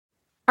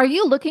Are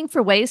you looking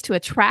for ways to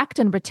attract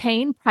and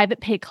retain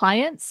private pay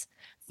clients?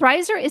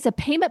 Thrizer is a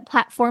payment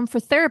platform for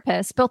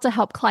therapists built to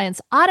help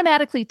clients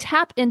automatically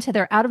tap into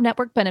their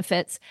out-of-network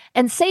benefits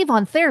and save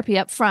on therapy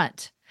up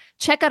front.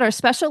 Check out our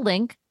special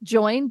link,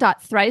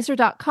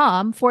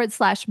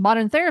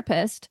 join.thrizer.com/modern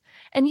therapist,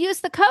 and use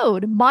the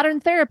code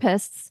Modern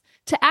Therapists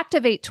to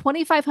activate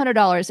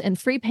 $2,500 in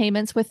free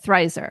payments with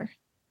Thrizer.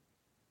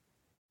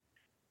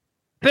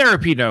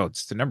 Therapy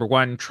Notes, the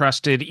 #1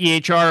 trusted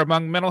EHR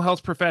among mental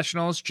health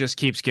professionals, just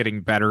keeps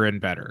getting better and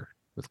better.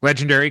 With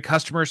legendary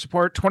customer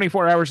support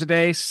 24 hours a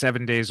day,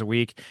 7 days a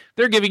week,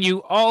 they're giving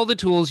you all the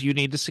tools you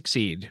need to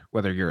succeed,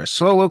 whether you're a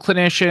solo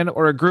clinician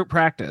or a group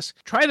practice.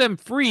 Try them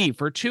free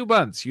for 2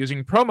 months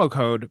using promo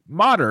code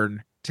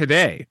MODERN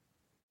today.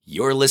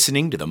 You're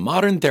listening to the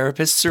Modern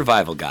Therapist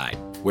Survival Guide,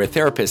 where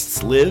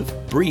therapists live,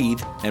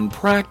 breathe, and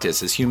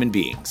practice as human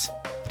beings.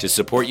 To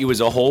support you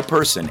as a whole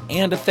person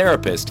and a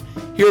therapist,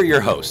 here are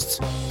your hosts,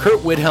 Kurt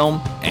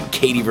Widhelm and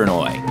Katie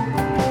Vernoy.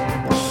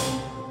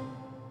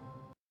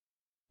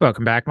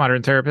 Welcome back,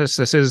 Modern Therapists.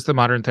 This is the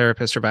Modern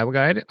Therapist Survival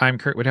Guide. I'm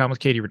Kurt Widhelm with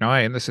Katie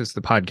Vernoy, and this is the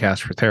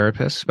podcast for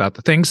therapists about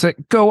the things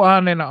that go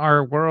on in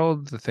our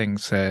world, the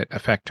things that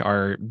affect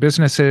our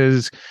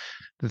businesses,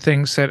 the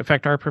things that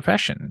affect our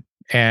profession.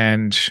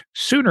 And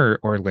sooner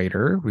or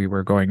later, we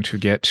were going to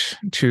get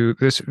to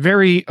this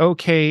very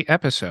okay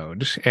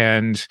episode.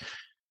 And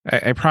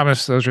I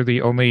promise those are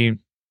the only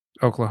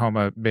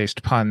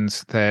Oklahoma-based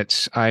puns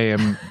that I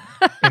am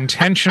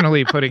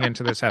intentionally putting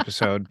into this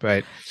episode.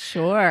 But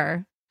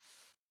sure.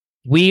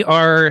 We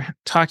are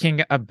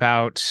talking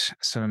about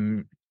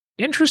some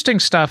interesting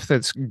stuff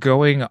that's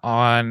going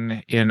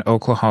on in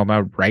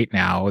Oklahoma right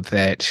now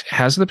that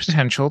has the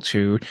potential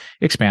to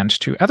expand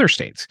to other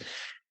states.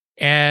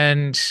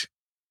 And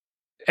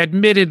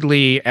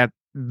admittedly, at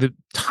the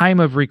time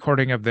of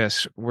recording of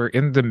this, we're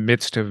in the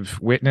midst of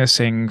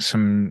witnessing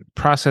some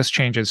process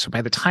changes. So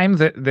by the time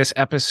that this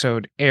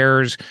episode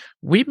airs,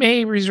 we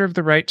may reserve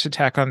the right to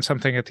tack on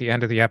something at the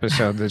end of the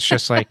episode that's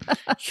just like,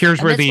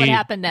 here's where what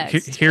happened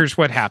next. Here's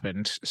what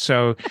happened.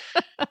 So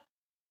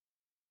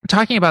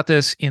talking about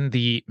this in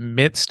the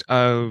midst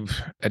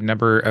of a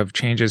number of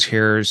changes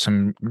here,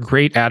 some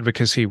great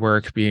advocacy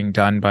work being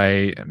done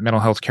by mental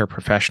health care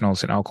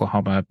professionals in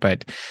Oklahoma,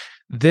 but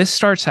this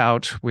starts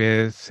out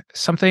with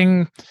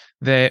something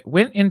that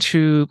went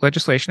into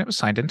legislation. It was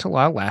signed into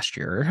law last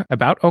year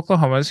about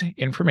Oklahoma's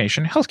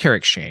Information Healthcare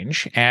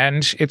Exchange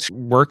and its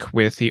work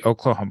with the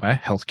Oklahoma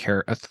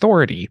Healthcare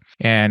Authority.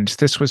 And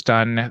this was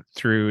done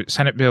through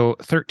Senate Bill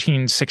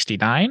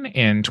 1369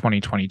 in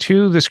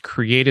 2022. This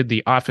created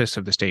the Office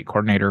of the State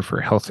Coordinator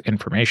for Health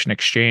Information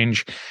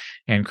Exchange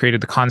and created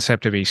the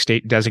concept of a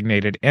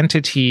state-designated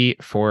entity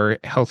for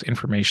health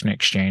information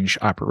exchange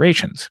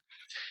operations.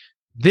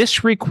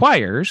 This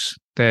requires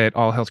that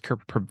all healthcare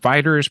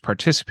providers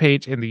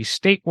participate in the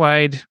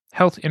statewide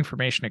health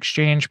information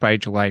exchange by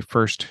July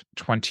 1st,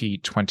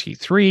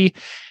 2023,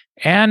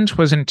 and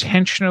was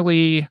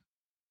intentionally,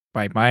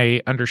 by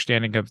my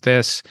understanding of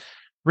this,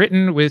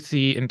 written with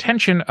the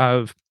intention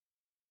of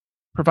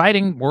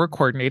providing more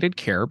coordinated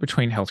care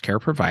between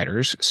healthcare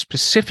providers,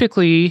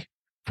 specifically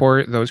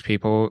for those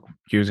people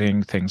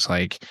using things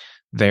like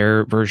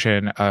their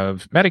version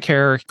of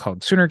Medicare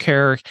called Sooner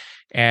Care,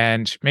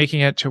 and making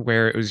it to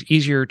where it was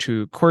easier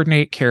to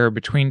coordinate care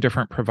between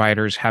different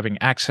providers, having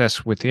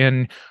access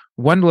within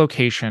one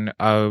location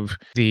of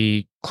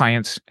the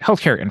client's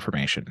healthcare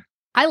information.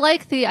 I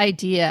like the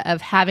idea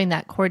of having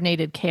that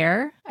coordinated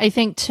care. I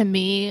think to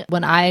me,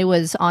 when I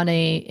was in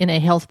a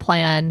health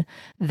plan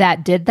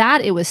that did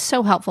that, it was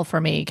so helpful for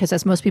me because,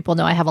 as most people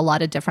know, I have a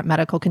lot of different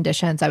medical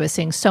conditions. I was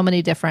seeing so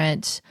many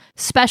different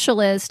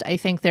specialists. I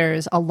think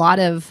there's a lot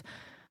of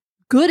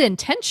good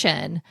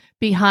intention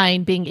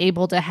behind being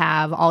able to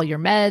have all your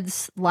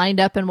meds lined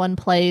up in one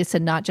place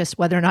and not just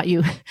whether or not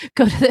you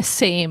go to the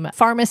same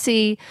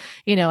pharmacy,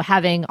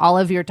 having all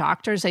of your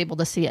doctors able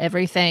to see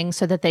everything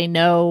so that they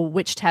know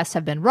which tests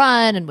have been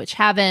run and which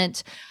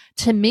haven't.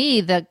 To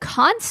me, the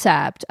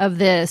concept of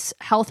this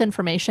health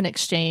information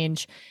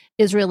exchange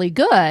is really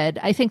good.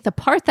 I think the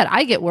part that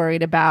I get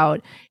worried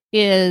about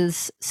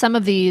is some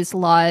of these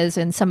laws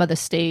in some of the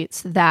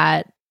states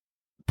that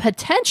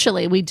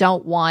potentially we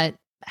don't want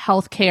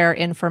healthcare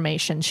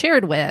information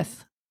shared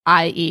with,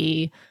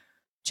 i.e.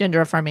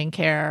 gender affirming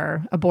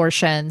care,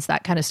 abortions,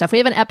 that kind of stuff. We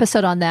have an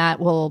episode on that.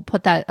 We'll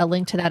put a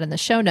link to that in the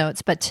show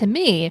notes. But to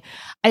me,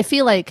 I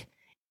feel like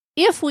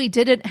if we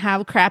didn't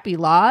have crappy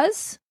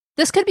laws,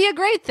 this could be a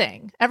great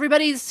thing.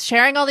 Everybody's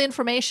sharing all the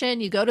information.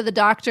 You go to the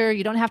doctor,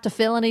 you don't have to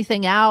fill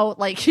anything out.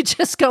 Like, you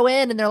just go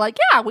in and they're like,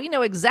 yeah, we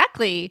know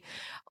exactly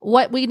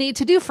what we need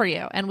to do for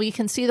you. And we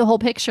can see the whole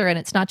picture. And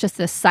it's not just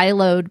this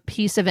siloed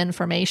piece of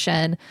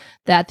information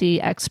that the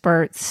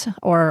experts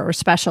or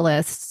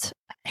specialists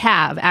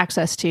have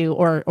access to,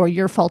 or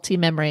your faulty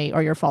memory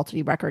or your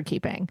faulty record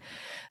keeping.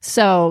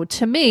 So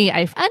to me,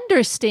 I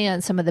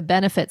understand some of the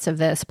benefits of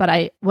this,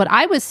 but what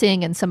I was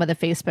seeing in some of the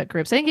Facebook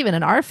groups, I think even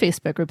in our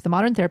Facebook group, the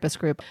Modern Therapist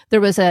group,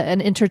 there was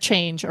an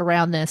interchange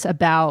around this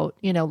about,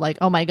 like,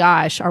 oh my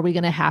gosh, are we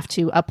going to have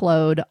to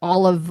upload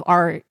all of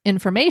our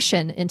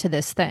information into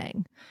this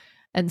thing?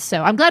 And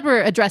so I'm glad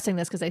we're addressing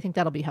this because I think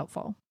that'll be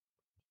helpful.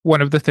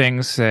 One of the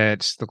things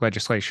that the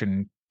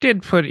legislation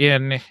did put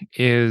in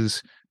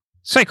is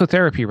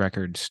psychotherapy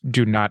records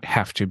do not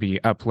have to be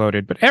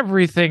uploaded, but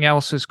everything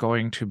else is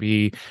going to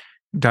be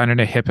done in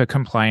a HIPAA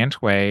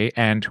compliant way.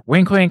 And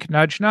wink, wink,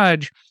 nudge,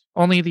 nudge,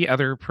 only the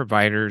other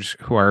providers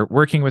who are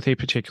working with a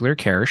particular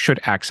care should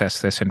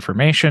access this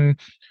information.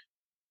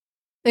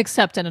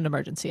 Except in an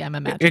emergency, I'm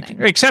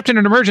imagining. Except in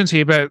an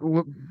emergency, but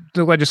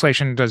the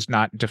legislation does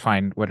not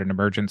define what an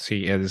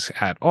emergency is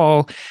at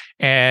all.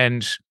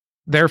 And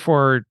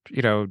therefore,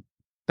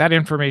 that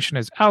information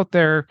is out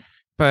there,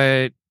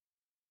 but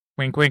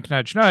wink, wink,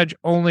 nudge, nudge,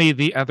 only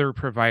the other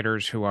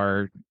providers who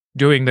are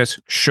doing this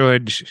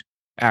should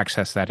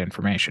access that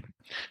information.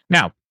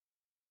 Now,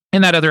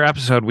 in that other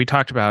episode, we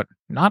talked about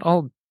not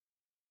all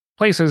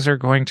places are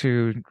going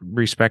to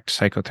respect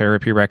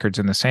psychotherapy records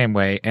in the same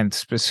way. And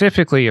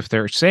specifically, if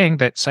they're saying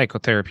that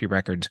psychotherapy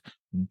records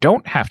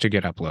don't have to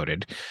get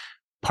uploaded,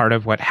 part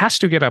of what has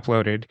to get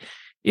uploaded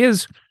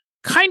is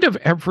kind of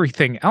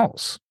everything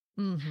else.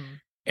 Mm-hmm.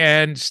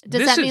 And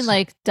does that mean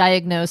like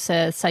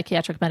diagnosis,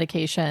 psychiatric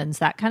medications,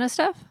 that kind of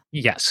stuff?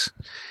 Yes.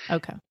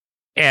 Okay.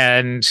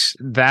 And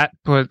that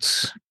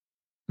puts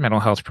mental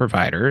health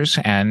providers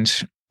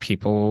and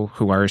people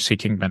who are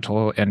seeking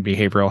mental and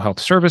behavioral health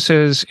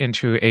services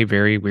into a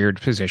very weird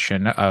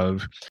position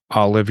of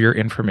all of your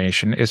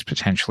information is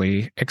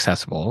potentially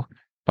accessible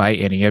by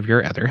any of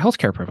your other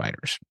healthcare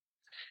providers.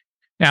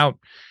 Now,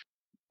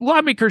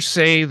 lawmakers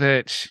say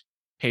that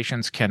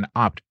patients can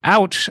opt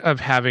out of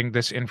having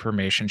this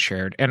information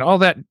shared. And all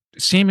that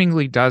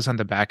seemingly does on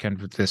the back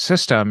end of the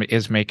system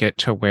is make it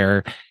to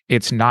where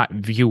it's not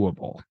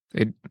viewable.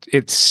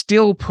 It's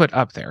still put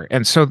up there.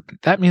 And so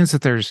that means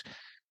that there's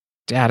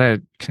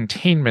data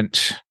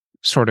containment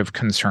sort of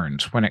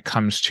concerns when it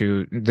comes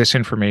to this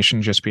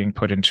information just being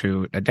put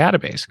into a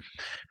database.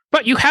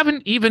 But you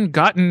haven't even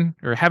gotten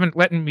or haven't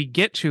let me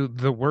get to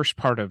the worst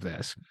part of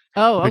this.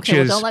 Oh, okay.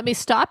 Well, don't let me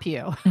stop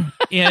you.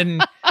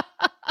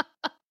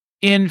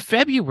 In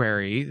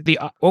February, the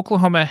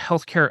Oklahoma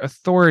Healthcare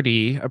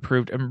Authority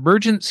approved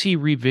emergency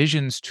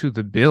revisions to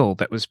the bill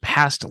that was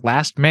passed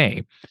last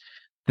May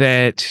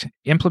that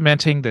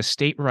implementing the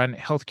state-run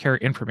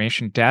healthcare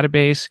information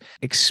database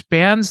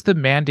expands the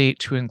mandate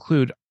to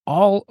include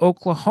all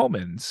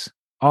Oklahomans,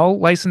 all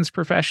licensed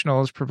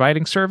professionals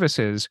providing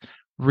services,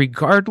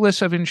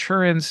 regardless of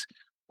insurance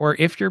or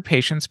if your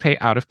patients pay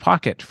out of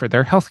pocket for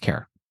their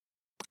healthcare.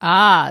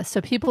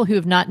 So people who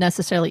have not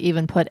necessarily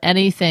even put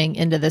anything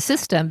into the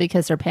system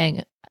because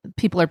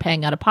people are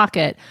paying out of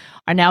pocket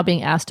are now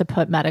being asked to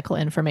put medical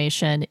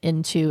information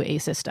into a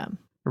system.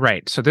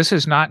 Right. So this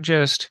is not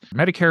just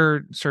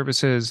Medicare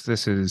services.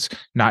 This is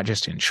not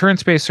just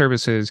insurance-based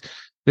services.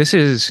 This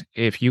is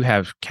if you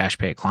have cash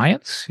pay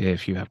clients,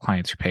 if you have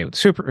clients who pay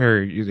with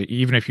or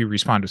even if you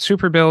respond with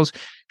super bills,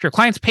 if your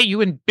clients pay you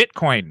in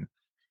Bitcoin,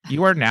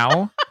 you are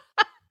now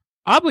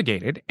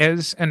obligated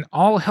as an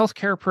all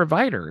healthcare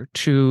provider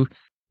to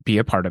be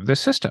a part of this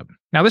system.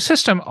 Now, the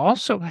system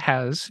also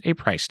has a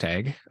price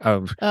tag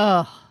of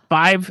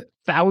 $5,000.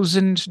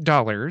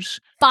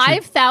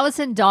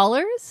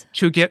 $5,000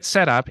 to get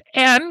set up,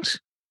 and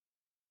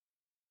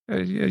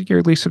a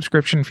yearly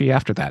subscription fee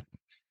after that.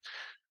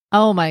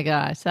 Oh my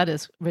gosh, that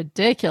is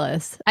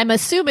ridiculous. I'm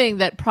assuming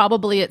that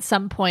probably at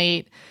some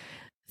point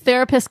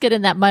therapists get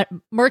in that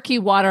murky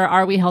water.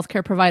 Are we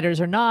healthcare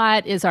providers or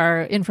not? Is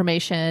our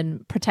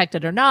information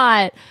protected or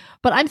not?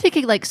 But I'm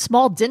thinking like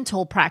small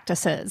dental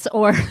practices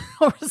or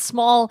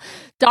small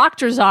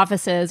doctor's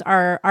offices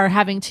are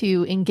having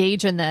to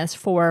engage in this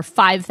for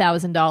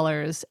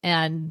 $5,000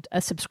 and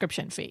a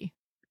subscription fee.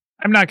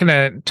 I'm not going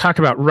to talk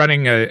about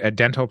running a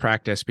dental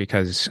practice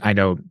because I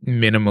know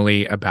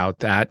minimally about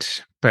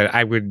that, but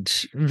I would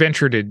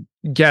venture to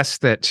guess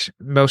that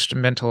most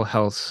mental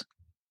health,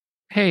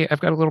 hey, I've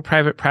got a little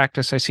private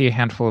practice. I see a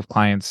handful of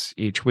clients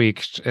each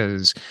week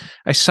as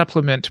I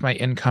supplement my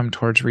income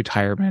towards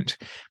retirement.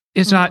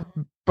 Is not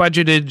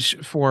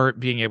budgeted for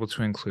being able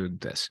to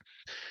include this.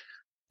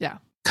 Yeah.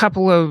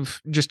 Couple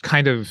of just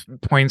kind of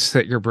points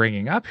that you're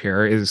bringing up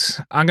here is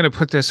I'm going to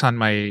put this on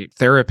my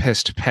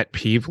therapist pet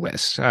peeve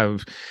list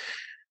of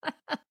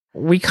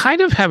we kind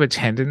of have a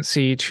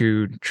tendency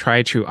to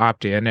try to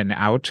opt in and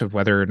out of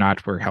whether or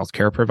not we're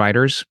healthcare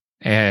providers.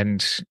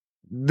 And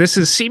this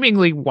is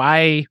seemingly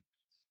why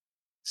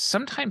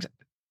sometimes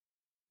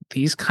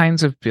these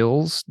kinds of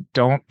bills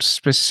don't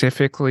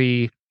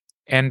specifically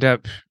end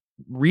up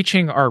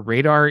reaching our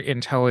radar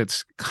until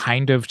it's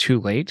kind of too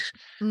late.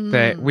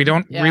 That we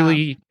don't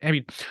really,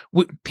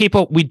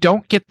 we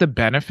don't get the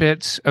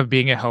benefits of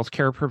being a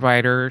healthcare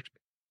provider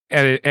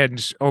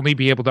and only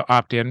be able to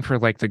opt in for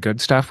like the good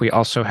stuff. We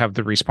also have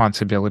the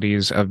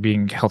responsibilities of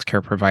being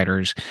healthcare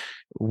providers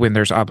when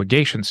there's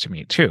obligations to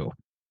meet too.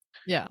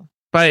 Yeah.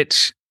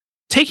 But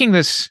taking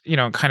this,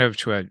 kind of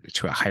to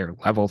a higher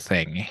level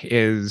thing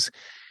is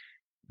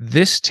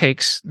this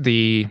takes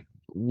the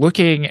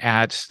looking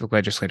at the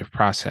legislative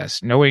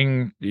process,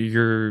 knowing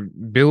your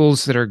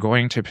bills that are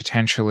going to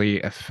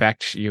potentially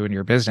affect you and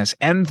your business,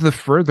 and the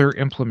further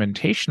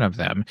implementation of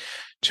them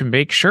to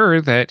make sure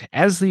that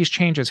as these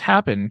changes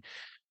happen,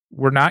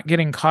 we're not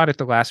getting caught at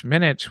the last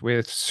minute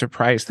with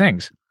surprise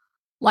things.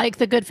 Like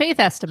the good faith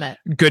estimate.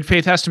 Good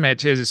faith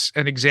estimate is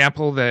an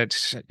example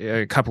that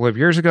a couple of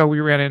years ago we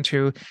ran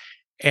into,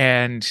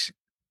 and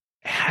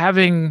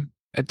having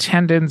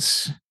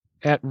attendance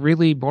at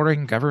really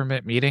boring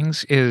government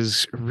meetings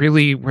is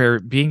really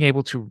where being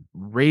able to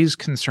raise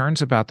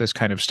concerns about this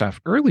kind of stuff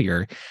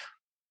earlier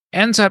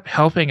ends up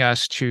helping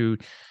us to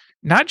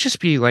not just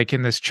be like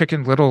in this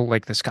Chicken Little,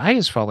 like the sky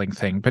is falling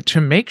thing, but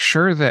to make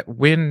sure that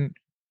when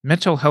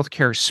mental health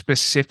care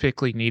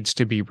specifically needs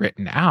to be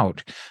written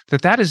out,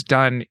 that is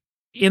done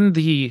in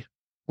the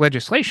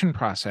legislation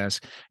process,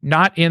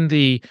 not in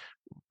the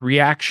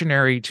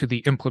reactionary to the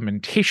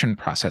implementation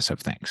process of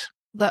things.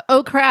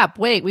 Oh crap,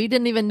 wait, we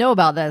didn't even know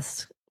about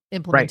this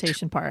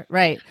implementation part.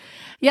 Right.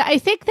 Yeah, I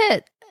think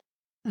that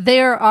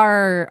there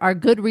are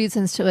good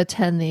reasons to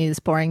attend these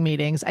boring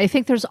meetings. I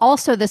think there's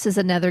also, this is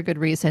another good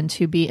reason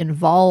to be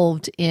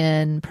involved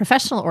in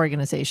professional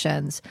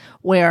organizations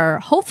where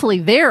hopefully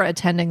they're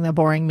attending the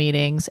boring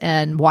meetings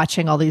and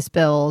watching all these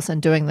bills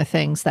and doing the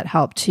things that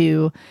help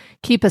to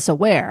keep us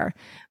aware.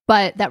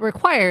 But that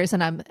requires,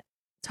 and I'm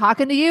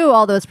talking to you,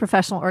 all those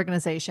professional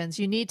organizations,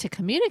 you need to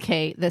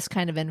communicate this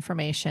kind of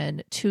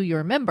information to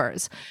your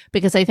members,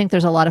 because I think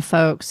there's a lot of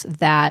folks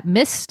that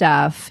miss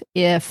stuff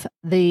if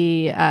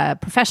the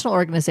professional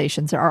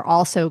organizations are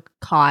also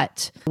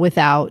caught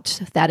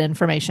without that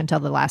information till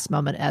the last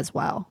moment as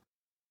well.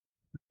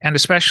 And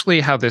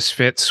especially how this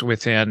fits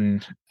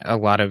within a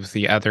lot of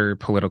the other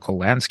political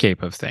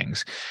landscape of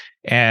things.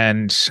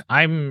 And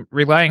I'm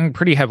relying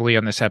pretty heavily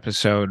on this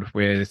episode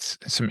with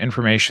some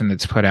information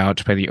that's put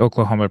out by the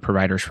Oklahoma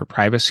Providers for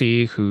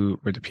Privacy, who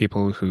were the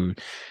people who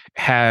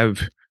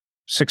have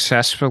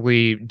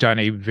successfully done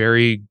a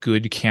very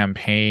good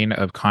campaign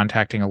of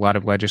contacting a lot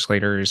of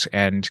legislators.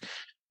 And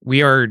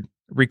we are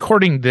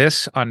recording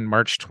this on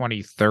March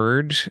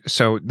 23rd.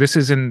 So this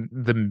is in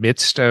the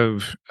midst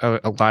of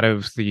a lot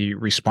of the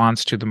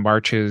response to the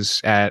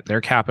marches at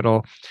their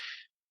capital.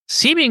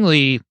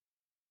 Seemingly,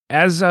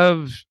 as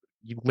of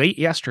late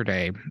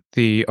yesterday,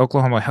 the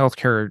Oklahoma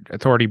Healthcare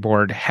Authority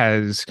Board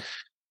has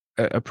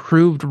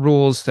approved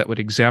rules that would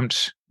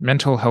exempt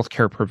mental health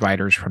care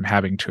providers from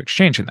having to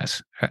exchange in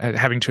this,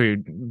 having to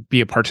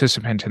be a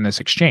participant in this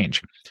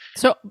exchange.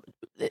 So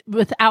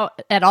without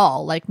at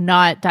all, like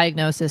not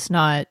diagnosis,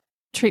 not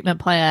treatment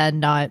plan,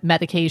 not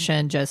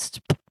medication,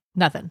 just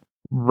nothing.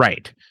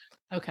 Right.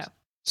 Okay.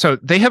 So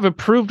they have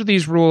approved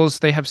these rules.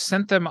 They have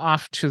sent them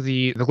off to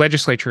the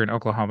legislature in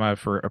Oklahoma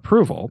for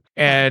approval.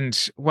 And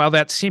while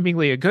that's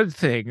seemingly a good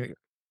thing,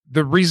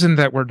 the reason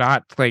that we're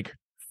not like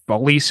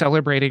fully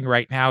celebrating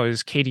right now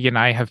is Katie and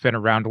I have been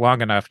around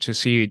long enough to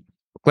see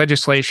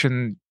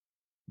legislation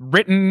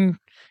written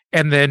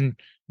and then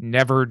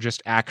never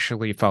just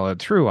actually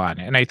followed through on.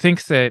 And I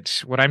think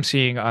that what I'm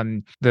seeing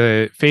on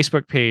the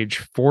Facebook page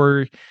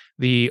for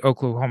the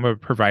Oklahoma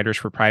Providers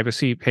for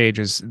Privacy page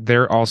is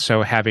they're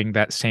also having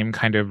that same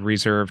kind of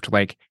reserved,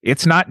 like,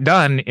 it's not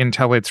done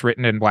until it's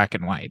written in black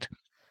and white.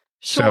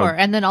 Sure. So,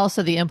 and then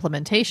also the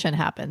implementation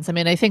happens. I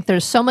mean, I think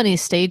there's so many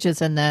stages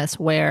in this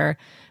where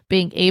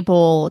being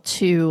able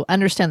to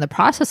understand the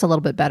process a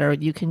little bit better,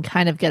 you can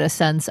kind of get a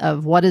sense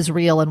of what is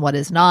real and what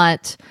is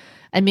not.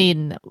 I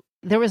mean,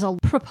 there was a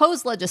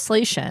proposed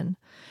legislation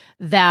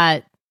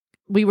that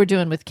we were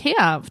doing with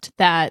CAMFT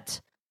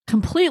that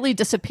completely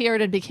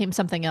disappeared and became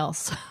something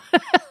else.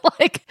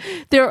 Like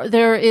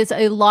there is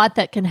a lot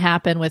that can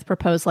happen with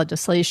proposed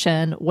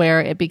legislation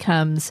where it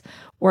becomes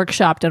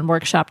workshopped and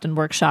workshopped and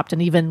workshopped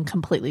and even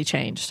completely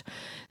changed.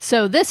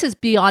 So this is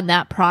beyond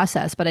that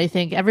process, but I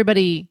think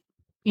everybody,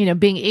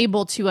 being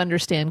able to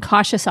understand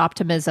cautious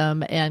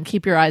optimism and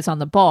keep your eyes on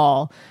the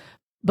ball,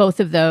 both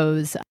of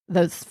those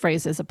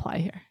phrases apply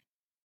here.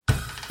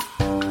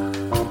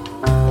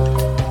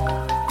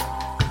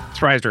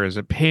 Thrizer is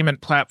a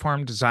payment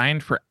platform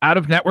designed for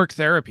out-of-network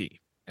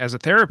therapy. As a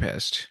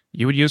therapist,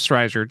 you would use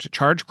Thrizer to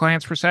charge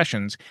clients for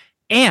sessions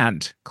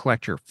and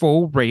collect your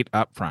full rate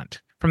upfront.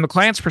 From the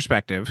client's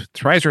perspective,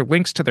 Thrizer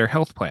links to their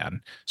health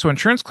plan, so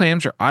insurance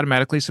claims are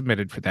automatically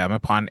submitted for them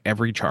upon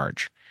every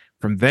charge.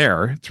 From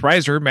there,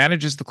 Thrizer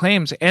manages the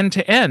claims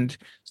end-to-end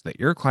so that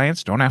your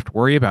clients don't have to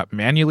worry about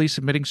manually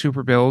submitting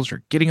super bills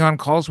or getting on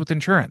calls with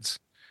insurance.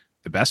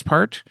 The best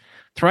part?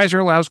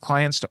 Thrizer allows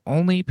clients to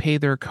only pay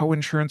their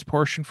co-insurance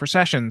portion for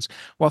sessions,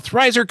 while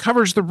Thrizer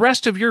covers the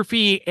rest of your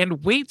fee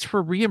and waits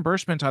for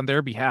reimbursement on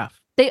their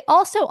behalf. They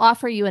also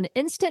offer you an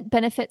instant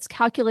benefits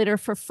calculator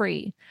for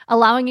free,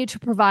 allowing you to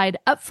provide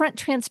upfront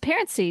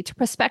transparency to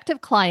prospective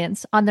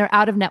clients on their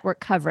out-of-network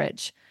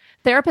coverage.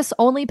 Therapists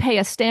only pay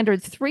a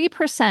standard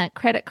 3%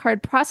 credit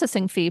card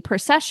processing fee per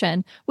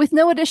session with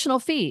no additional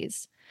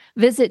fees.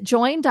 Visit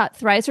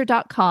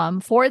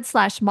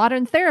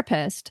join.thrizer.com/modern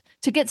therapist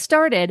to get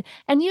started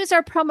and use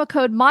our promo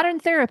code modern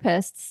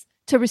therapists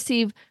to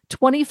receive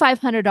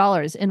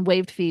 $2,500 in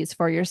waived fees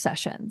for your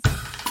sessions.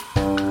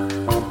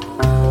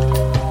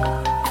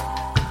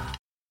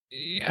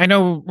 I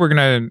know we're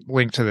going to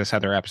link to this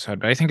other episode,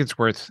 but I think it's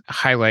worth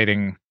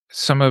highlighting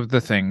some of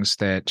the things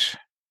that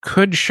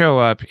could show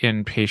up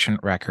in patient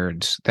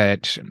records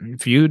that,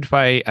 viewed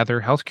by other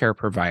healthcare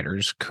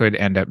providers, could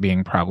end up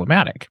being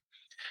problematic.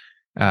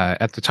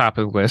 At the top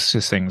of the list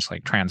is things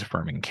like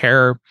trans-affirming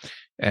care,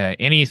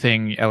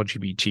 anything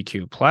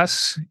LGBTQ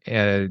plus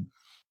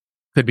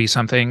could be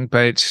something,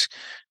 but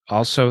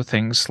also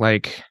things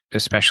like,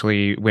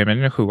 especially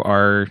women who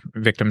are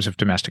victims of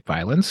domestic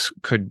violence,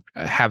 could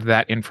have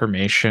that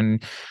information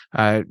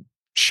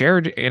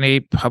shared in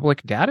a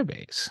public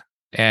database.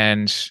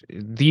 And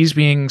these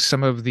being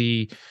some of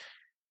the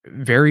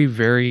very,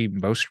 very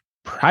most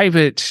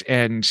private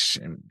and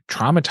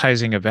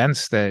traumatizing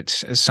events that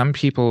some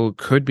people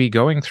could be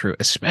going through,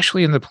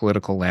 especially in the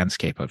political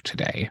landscape of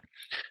today,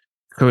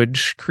 could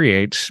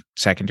create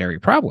secondary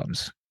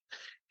problems.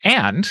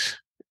 And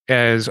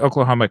as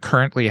Oklahoma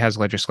currently has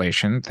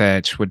legislation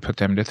that would put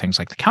them to things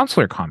like the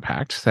Counselor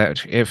Compact,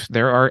 that if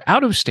there are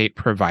out-of-state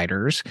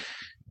providers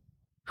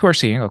who are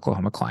seeing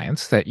Oklahoma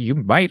clients, that you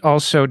might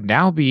also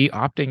now be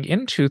opting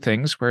into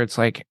things where it's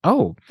like,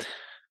 oh,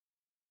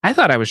 I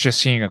thought I was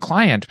just seeing a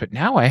client, but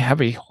now I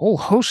have a whole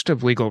host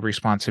of legal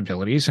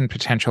responsibilities and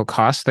potential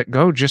costs that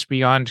go just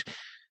beyond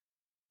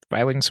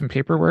filing some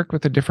paperwork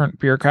with a different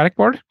bureaucratic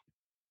board.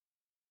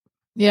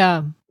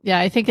 Yeah.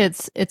 I think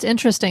it's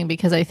interesting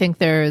because I think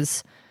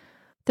there's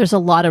a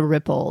lot of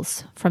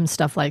ripples from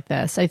stuff like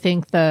this. I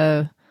think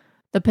the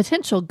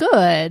potential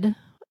good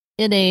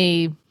in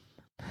a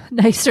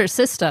nicer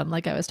system,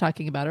 like I was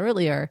talking about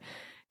earlier,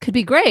 could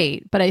be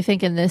great. But I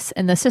think in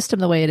the system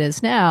the way it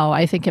is now,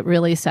 I think it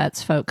really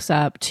sets folks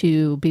up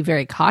to be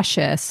very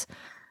cautious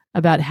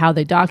about how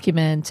they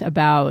document,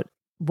 about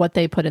what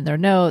they put in their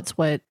notes,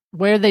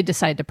 where they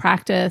decide to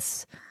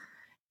practice,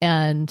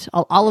 and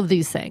all of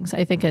these things.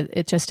 I think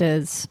it just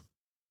is,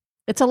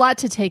 it's a lot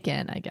to take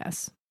in, I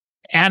guess.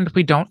 And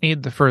we don't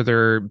need the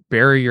further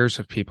barriers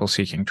of people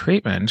seeking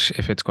treatment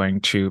if it's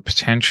going to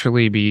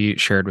potentially be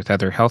shared with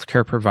other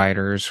healthcare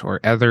providers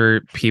or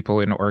other people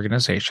in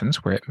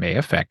organizations where it may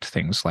affect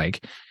things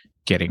like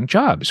getting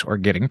jobs or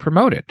getting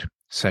promoted,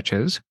 such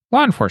as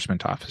law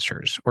enforcement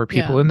officers or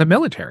people in the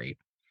military.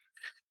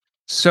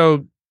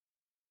 So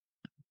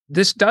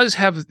this does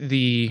have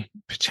the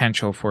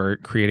potential for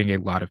creating a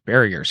lot of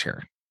barriers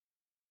here.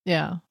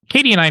 Yeah.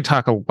 Katie and I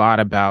talk a lot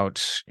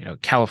about,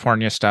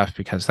 California stuff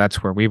because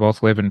that's where we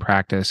both live and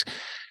practice.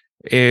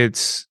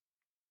 It's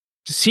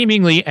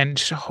seemingly and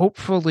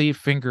hopefully,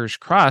 fingers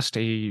crossed,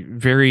 a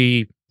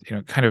very,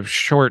 kind of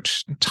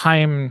short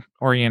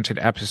time-oriented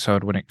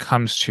episode when it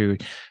comes to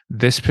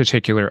this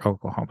particular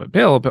Oklahoma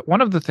bill. But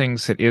one of the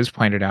things that is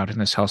pointed out in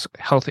this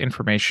health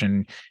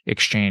information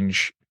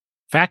exchange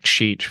fact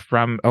sheet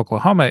from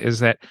Oklahoma is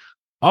that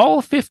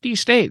all 50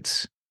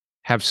 states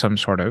have some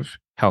sort of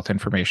health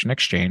information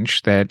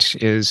exchange that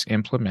is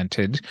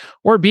implemented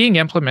or being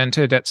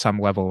implemented at some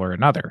level or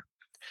another.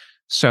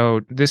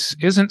 So this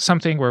isn't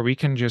something where we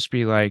can just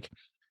be like,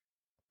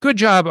 good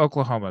job,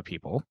 Oklahoma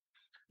people.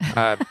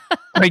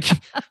 Like,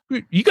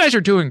 you guys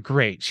are doing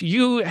great.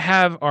 You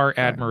have our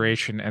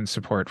admiration and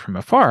support from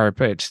afar,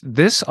 but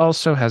this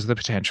also has the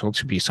potential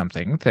to be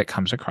something that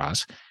comes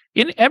across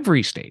in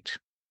every state.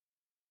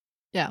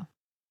 Yeah.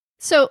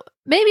 So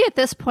maybe at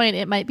this point,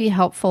 it might be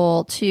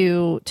helpful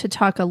to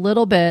talk a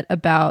little bit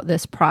about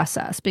this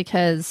process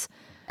because,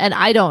 and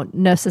I don't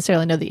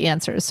necessarily know the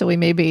answers, so we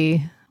may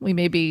be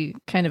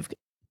kind of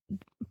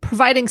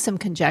providing some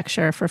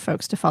conjecture for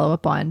folks to follow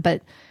up on.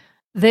 But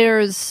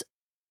there's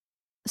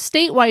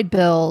statewide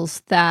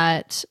bills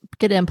that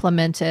get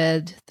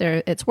implemented.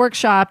 It's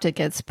workshopped. It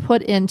gets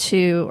put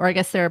into, or I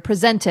guess they're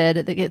presented.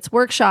 It gets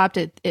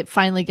workshopped. It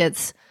finally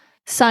gets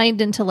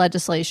signed into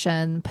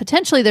legislation.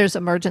 Potentially there's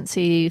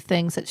emergency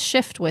things that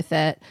shift with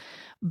it.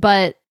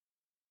 But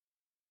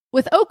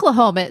with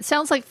Oklahoma, it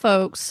sounds like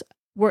folks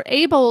were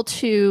able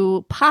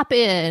to pop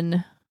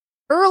in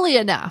early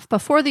enough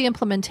before the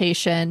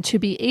implementation to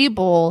be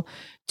able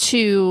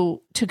to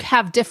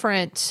have a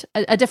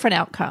different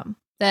outcome,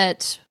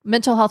 that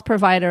mental health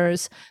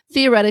providers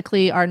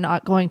theoretically are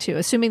not going to,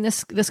 assuming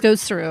this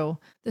goes through,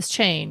 this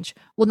change,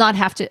 will not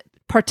have to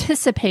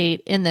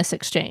participate in this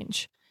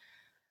exchange.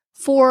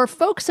 For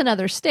folks in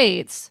other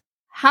states,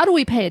 how do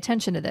we pay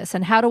attention to this?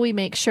 And how do we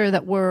make sure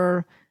that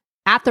we're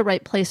at the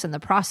right place in the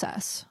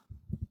process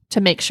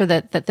to make sure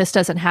that this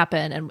doesn't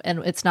happen and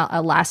it's not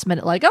a last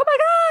minute like, oh my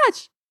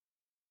gosh?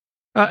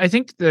 I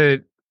think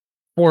that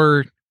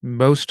for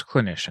most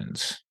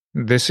clinicians,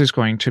 this is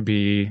going to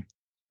be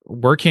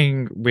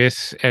working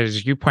with,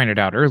 as you pointed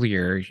out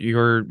earlier,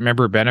 your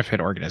member benefit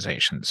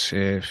organizations.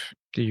 If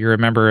you're a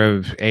member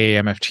of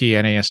AAMFT,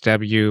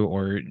 NASW,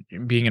 or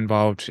being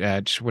involved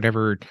at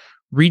whatever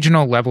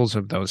regional levels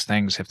of those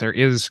things, if there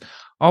is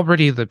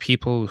already the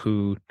people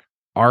who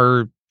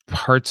are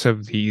parts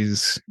of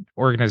these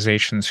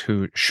organizations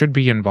who should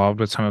be involved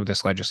with some of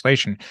this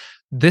legislation,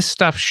 this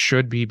stuff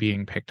should be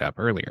being picked up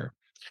earlier.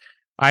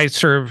 I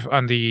serve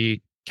on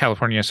the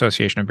California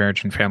Association of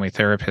Marriage and Family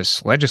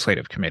Therapists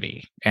Legislative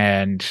Committee,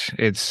 and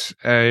it's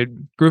a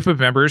group of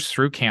members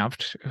through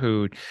CAMFT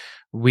who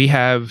we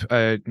have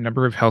a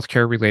number of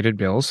healthcare related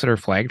bills that are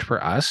flagged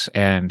for us,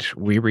 and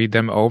we read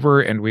them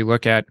over and we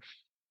look at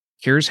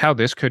here's how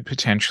this could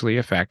potentially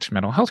affect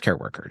mental health care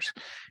workers.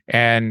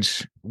 And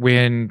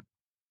when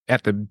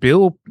at the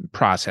bill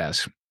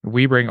process,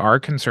 we bring our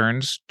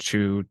concerns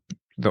to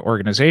the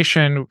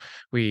organization.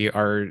 We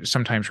are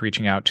sometimes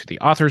reaching out to the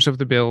authors of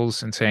the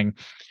bills and saying,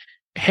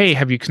 hey,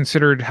 have you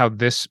considered how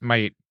this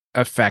might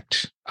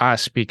affect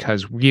us?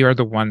 Because we are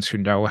the ones who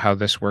know how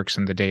this works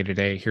in the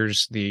day-to-day.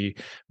 Here's the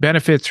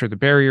benefits or the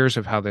barriers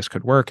of how this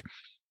could work.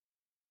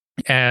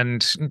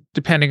 And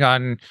depending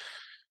on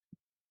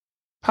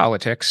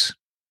politics,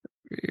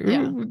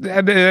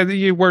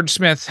 the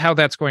wordsmith, how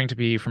that's going to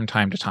be from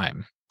time to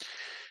time.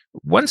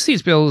 Once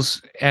these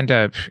bills end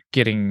up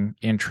getting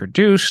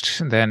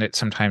introduced, then it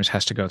sometimes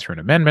has to go through an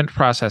amendment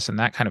process and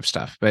that kind of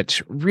stuff.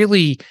 But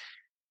really,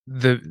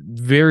 the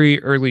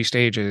very early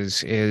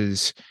stages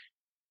is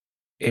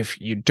if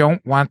you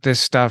don't want this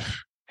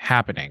stuff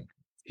happening,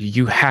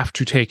 you have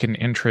to take an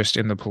interest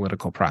in the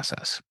political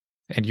process.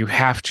 And you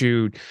have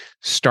to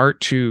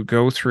start to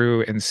go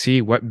through and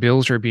see what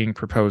bills are being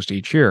proposed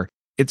each year.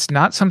 It's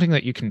not something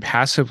that you can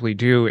passively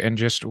do and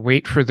just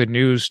wait for the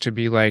news to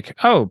be like,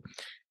 oh,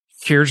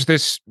 here's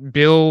this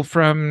bill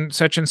from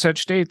such and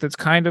such state that's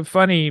kind of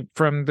funny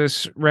from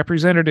this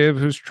representative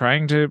who's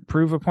trying to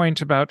prove a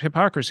point about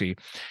hypocrisy.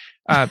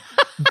 I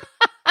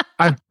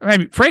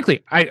mean,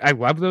 frankly, I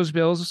love those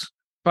bills,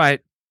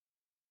 but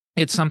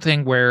it's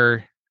something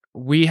where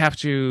we have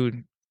to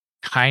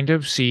kind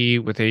of see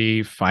with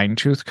a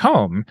fine-tooth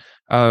comb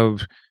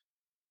of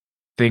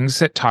things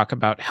that talk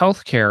about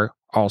healthcare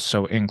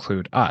also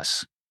include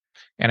us.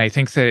 And I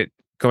think that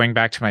going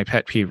back to my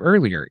pet peeve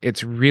earlier,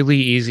 it's really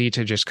easy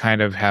to just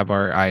kind of have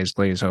our eyes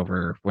glaze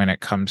over when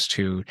it comes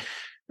to,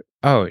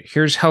 oh,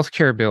 here's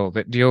healthcare bill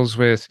that deals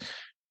with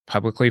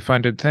publicly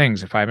funded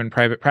things. If I'm in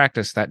private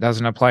practice, that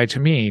doesn't apply to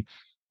me.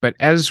 But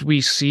as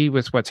we see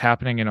with what's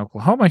happening in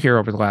Oklahoma here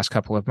over the last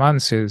couple of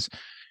months is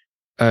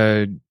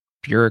a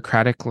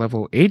bureaucratic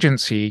level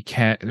agency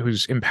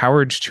who's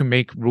empowered to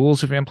make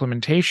rules of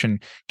implementation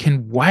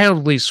can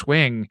wildly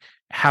swing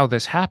how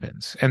this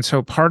happens. And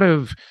so part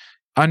of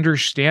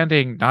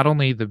understanding not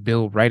only the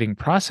bill writing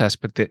process,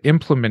 but the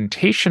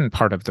implementation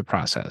part of the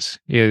process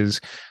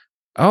is,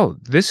 oh,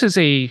 this is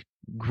a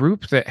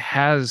group that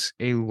has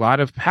a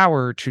lot of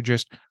power to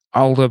just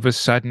all of a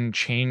sudden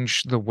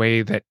change the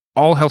way that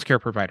all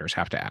healthcare providers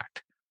have to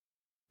act.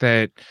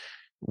 That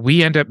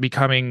we end up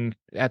becoming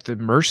at the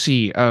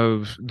mercy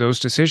of those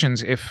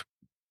decisions if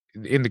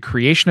in the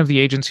creation of the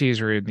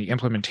agencies or in the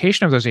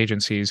implementation of those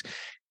agencies,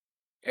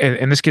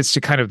 and this gets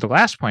to kind of the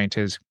last point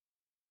is,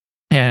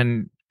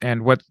 and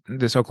what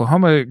this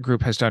Oklahoma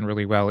group has done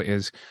really well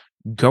is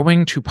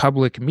going to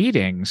public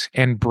meetings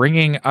and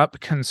bringing up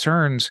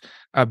concerns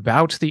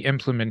about the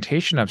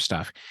implementation of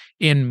stuff.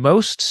 In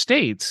most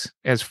states,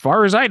 as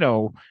far as I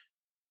know,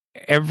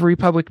 every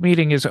public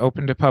meeting is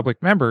open to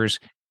public members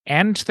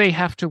and they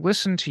have to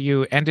listen to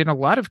you. And in a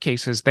lot of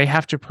cases, they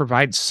have to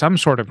provide some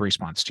sort of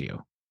response to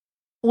you.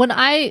 When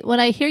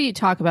I hear you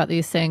talk about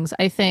these things,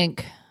 I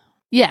think,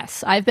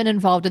 yes, I've been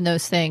involved in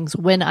those things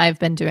when I've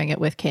been doing it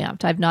with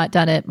CAMFT. I've not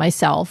done it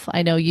myself.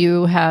 I know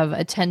you have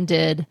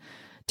attended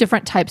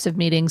different types of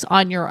meetings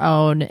on your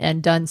own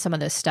and done some of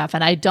this stuff.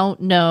 And I don't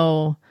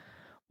know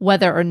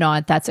whether or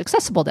not that's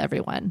accessible to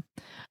everyone.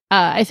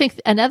 I think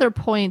another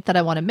point that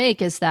I want to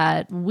make is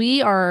that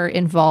we are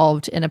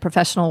involved in a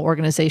professional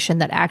organization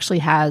that actually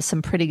has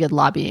some pretty good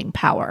lobbying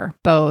power,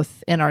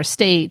 both in our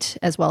state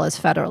as well as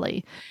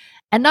federally.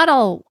 And not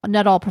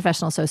all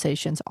professional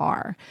associations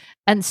are.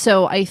 And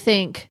so I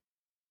think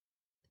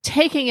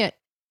taking it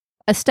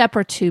a step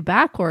or two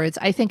backwards,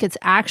 I think it's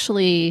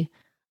actually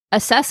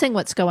assessing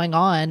what's going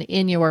on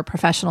in your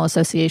professional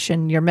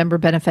association, your member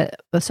benefit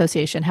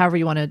association, however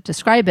you want to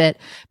describe it.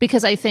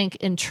 Because I think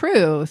in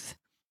truth,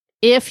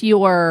 if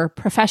your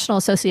professional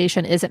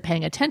association isn't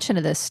paying attention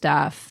to this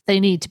stuff, they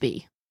need to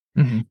be.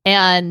 Mm-hmm.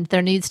 And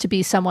there needs to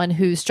be someone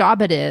whose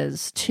job it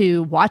is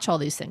to watch all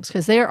these things,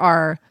 because there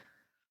are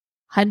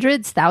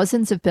hundreds,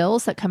 thousands of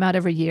bills that come out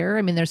every year.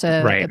 I mean, there's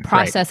a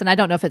process, and I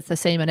don't know if it's the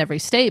same in every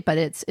state, but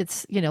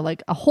it's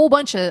like a whole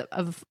bunch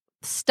of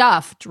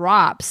stuff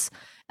drops,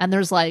 and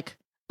there's like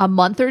a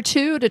month or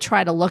two to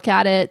try to look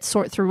at it,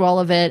 sort through all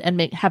of it, and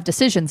have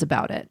decisions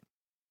about it.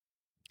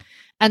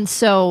 And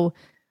so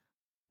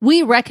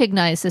we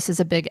recognize this is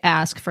a big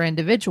ask for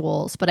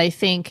individuals, but I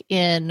think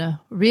in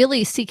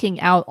really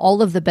seeking out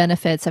all of the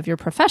benefits of your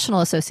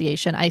professional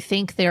association, I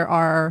think there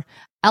are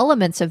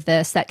elements of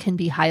this that can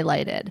be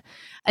highlighted.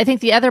 I think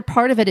the other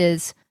part of it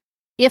is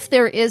if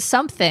there is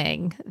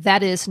something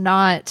that is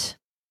not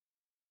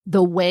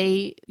the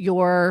way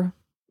your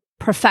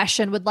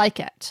profession would like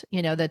it.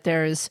 That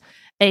there's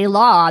a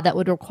law that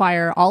would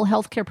require all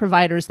healthcare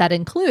providers, that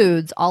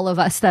includes all of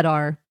us that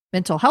are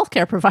mental health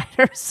care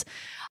providers.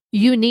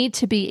 You need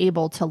to be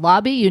able to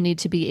lobby. You need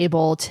to be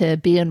able to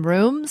be in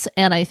rooms.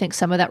 And I think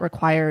some of that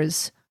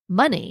requires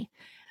money.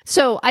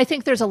 So I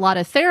think there's a lot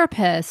of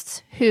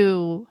therapists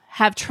who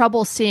have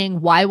trouble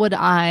seeing, why would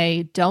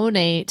I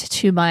donate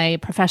to my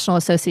professional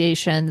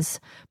association's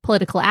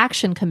political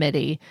action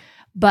committee?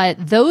 But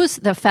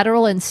the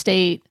federal and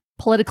state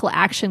political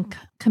action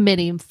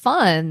committee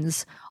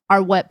funds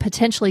are what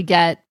potentially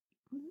get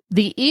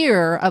the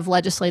ear of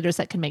legislators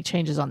that can make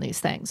changes on these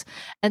things.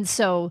 And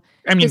so,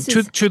 I mean,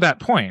 to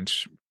that point,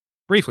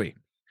 briefly,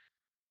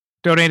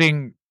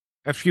 donating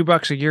a few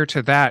bucks a year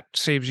to that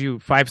saves you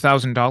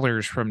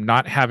 $5,000 from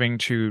not having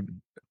to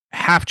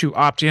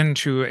opt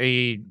into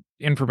a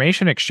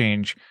information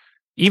exchange,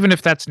 even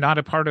if that's not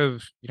a part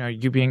of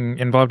you being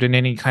involved in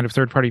any kind of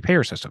third-party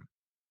payer system.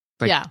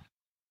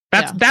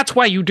 That's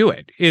why you do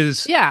it.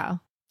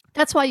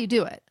 That's why you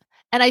do it.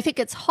 And I think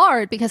it's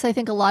hard because I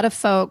think a lot of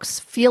folks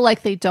feel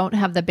like they don't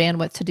have the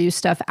bandwidth to do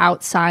stuff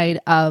outside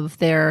of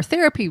their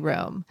therapy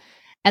room,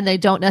 and they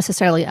don't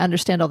necessarily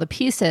understand all the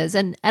pieces.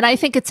 And I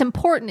think it's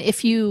important,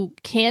 if you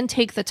can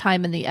take the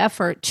time and the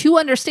effort to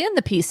understand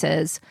the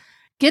pieces,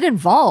 get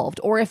involved.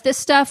 Or if this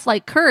stuff,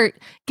 like Kurt,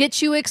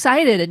 gets you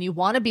excited and you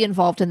want to be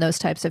involved in those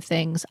types of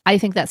things, I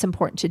think that's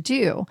important to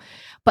do.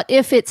 But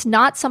if it's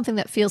not something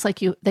that feels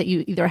like you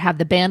either have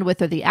the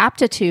bandwidth or the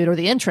aptitude or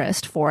the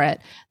interest for it,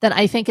 then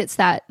I think it's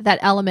that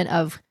element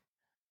of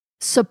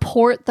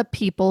support the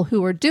people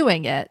who are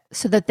doing it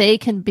so that they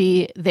can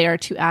be there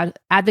to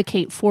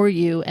advocate for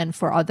you and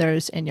for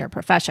others in your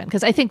profession.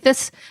 Because I think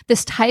this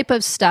type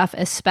of stuff,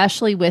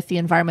 especially with the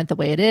environment the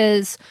way it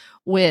is,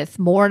 with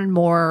more and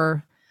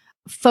more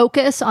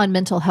focus on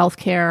mental health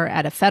care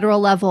at a federal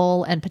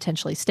level and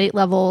potentially state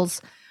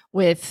levels,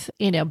 with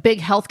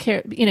big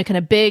healthcare, kind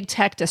of big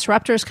tech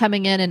disruptors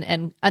coming in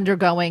and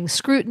undergoing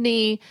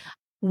scrutiny,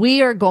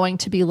 we are going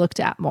to be looked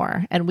at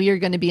more, and we are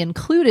going to be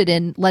included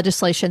in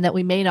legislation that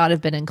we may not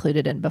have been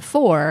included in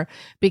before,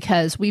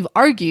 because we've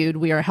argued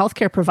we are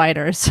healthcare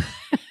providers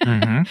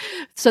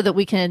so that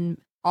we can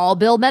all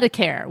bill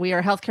Medicare. We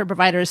are healthcare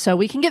providers so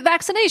we can get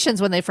vaccinations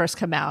when they first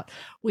come out.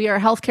 We are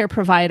healthcare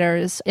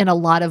providers in a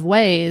lot of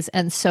ways.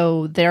 And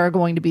so there are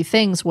going to be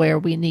things where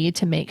we need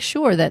to make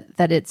sure that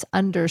it's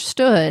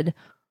understood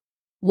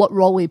what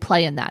role we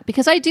play in that.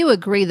 Because I do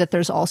agree that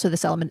there's also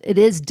this element, it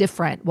is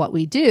different what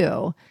we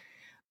do.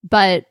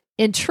 But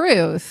in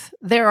truth,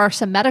 there are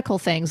some medical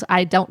things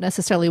I don't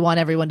necessarily want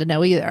everyone to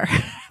know either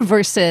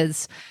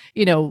versus,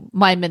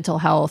 my mental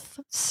health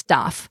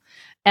stuff.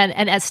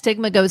 And as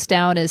stigma goes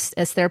down, as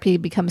therapy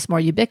becomes more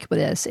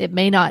ubiquitous, it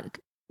may not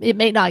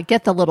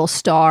get the little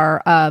star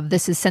of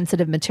this is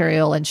sensitive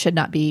material and should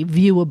not be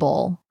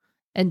viewable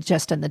and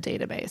just in the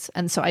database.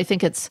 And so I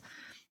think it's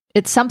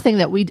something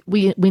that we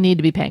need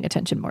to be paying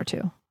attention more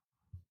to.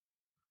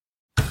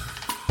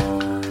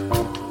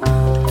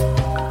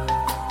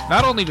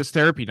 Not only does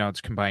Therapy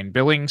Notes combine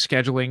billing,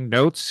 scheduling,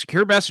 notes,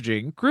 secure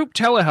messaging, group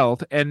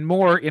telehealth, and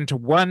more into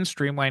one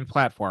streamlined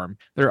platform,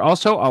 they're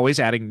also always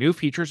adding new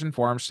features and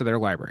forms to their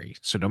library.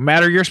 So no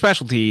matter your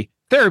specialty,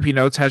 Therapy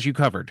Notes has you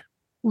covered.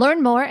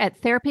 Learn more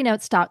at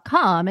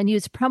therapynotes.com and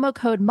use promo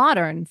code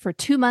MODERN for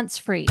 2 months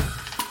free.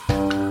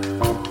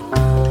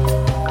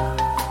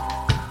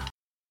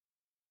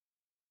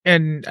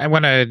 And I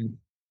want to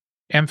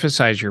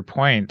emphasize your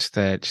point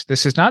that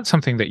this is not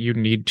something that you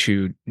need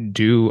to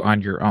do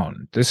on your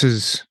own. This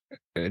is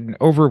an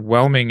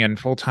overwhelming and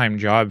full-time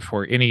job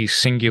for any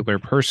singular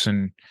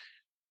person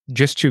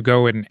just to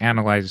go and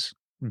analyze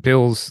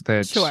bills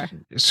that... Sure.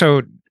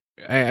 So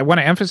I want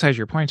to emphasize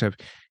your point of,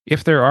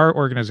 if there are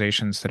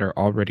organizations that are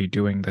already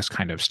doing this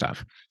kind of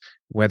stuff,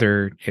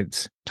 whether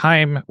it's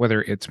time,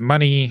 whether it's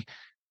money,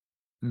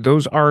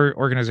 those are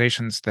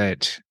organizations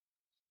that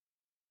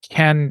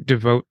can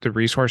devote the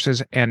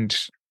resources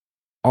and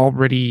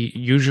already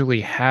usually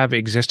have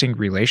existing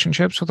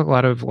relationships with a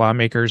lot of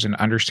lawmakers and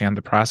understand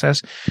the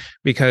process.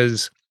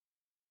 Because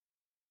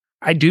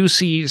I do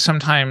see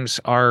sometimes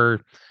our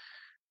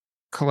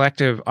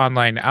collective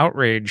online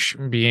outrage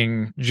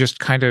being just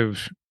kind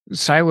of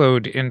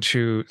siloed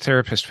into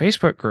therapist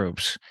Facebook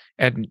groups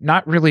and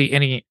not really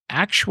any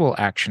actual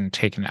action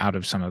taken out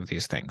of some of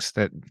these things.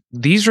 That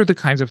these are the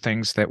kinds of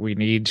things that we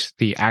need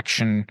the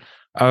action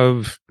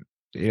of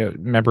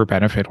member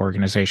benefit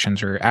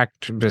organizations or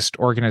activist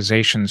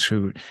organizations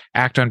who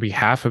act on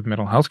behalf of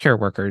mental health care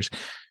workers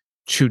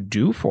to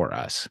do for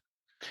us.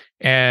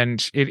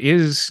 And it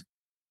is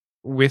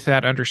with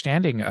that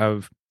understanding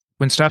of,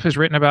 when stuff is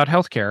written about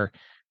healthcare,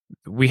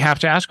 we have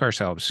to ask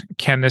ourselves,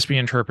 can this be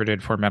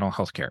interpreted for mental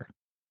health care?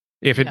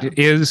 If it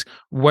is,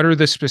 what are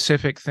the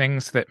specific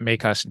things that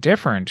make us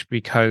different?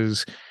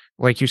 Because,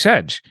 like you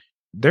said,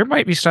 there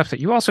might be stuff that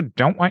you also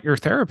don't want your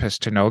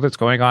therapist to know that's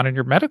going on in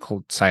your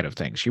medical side of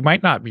things. You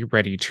might not be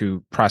ready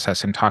to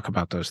process and talk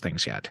about those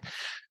things yet.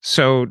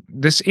 So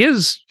this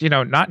is,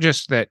 not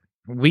just that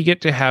we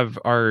get to have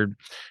our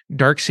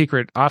dark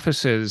secret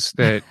offices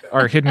that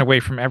are hidden away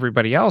from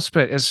everybody else.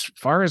 But as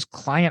far as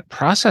client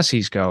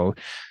processes go,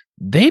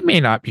 they may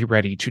not be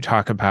ready to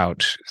talk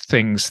about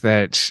things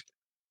that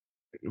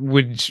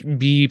would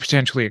be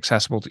potentially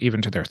accessible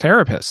even to their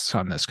therapists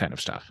on this kind of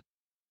stuff.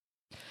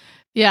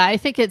 Yeah, I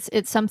think it's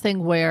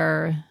something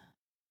where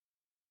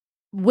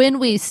when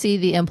we see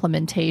the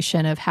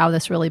implementation of how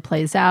this really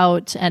plays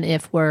out, and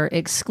if we're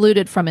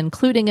excluded from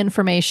including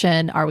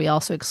information, are we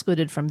also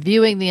excluded from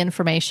viewing the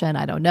information?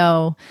 I don't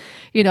know.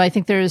 I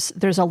think there's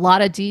a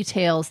lot of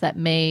details that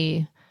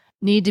may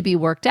need to be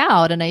worked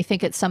out. And I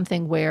think it's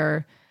something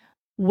where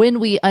when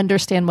we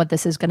understand what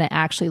this is going to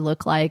actually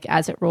look like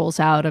as it rolls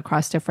out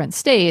across different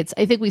states,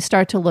 I think we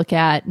start to look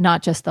at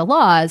not just the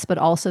laws, but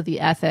also the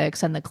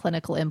ethics and the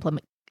clinical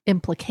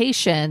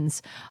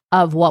implications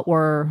of what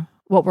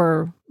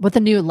the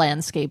new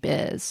landscape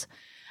is.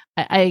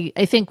 I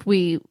think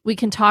we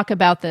can talk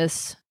about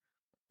this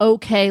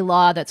okay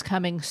law that's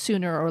coming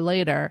sooner or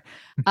later.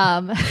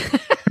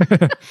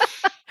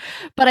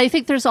 But I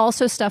think there's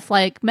also stuff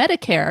like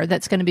Medicare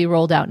that's going to be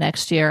rolled out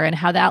next year and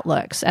how that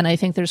looks. And I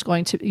think there's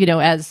going to,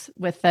 as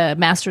with the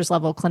master's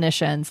level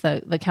clinicians,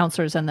 the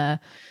counselors and the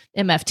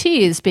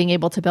MFTs being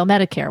able to bill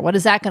Medicare, what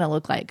is that going to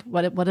look like?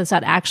 What does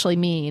that actually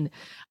mean?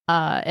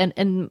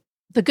 And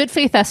the good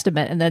faith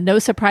estimate and the No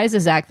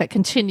Surprises Act that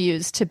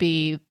continues to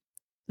be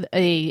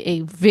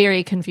a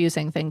very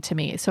confusing thing to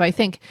me. So I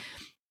think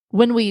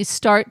when we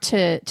start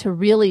to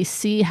really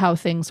see how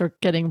things are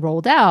getting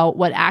rolled out,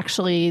 what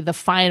actually the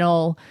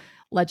final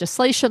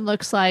legislation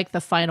looks like, the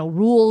final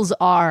rules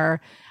are,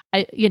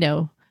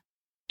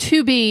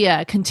 to be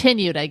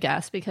continued, I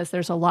guess, because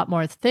there's a lot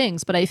more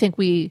things. But I think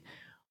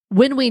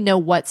when we know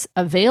what's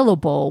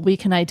available, we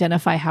can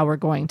identify how we're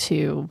going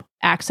to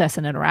access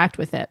and interact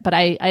with it. But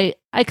I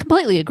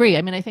completely agree.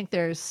 I mean, I think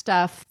there's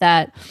stuff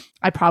that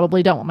I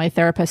probably don't want my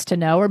therapist to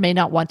know or may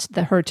not want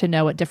her to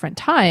know at different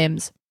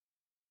times.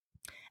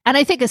 And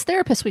I think as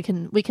therapists,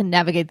 we can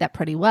navigate that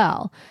pretty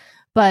well.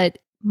 But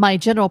my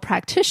general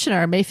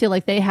practitioner may feel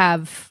like they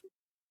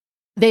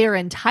are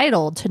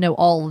entitled to know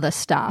all of this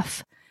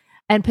stuff.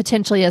 And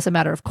potentially, as a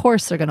matter of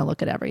course, they're going to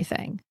look at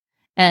everything.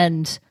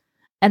 And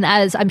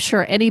as I'm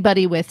sure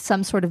anybody with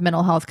some sort of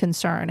mental health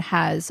concern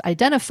has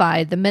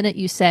identified, the minute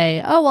you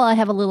say, oh, well, I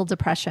have a little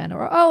depression,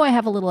 or, oh, I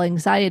have a little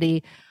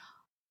anxiety,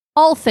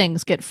 all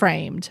things get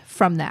framed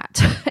from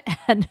that,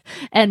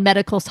 and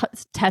medical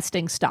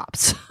testing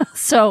stops.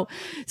 So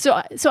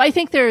I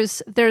think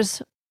there's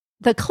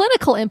the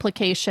clinical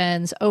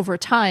implications over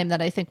time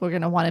that I think we're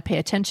going to want to pay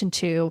attention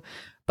to.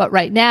 But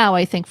right now,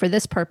 I think for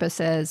these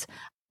purposes,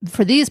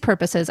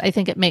 I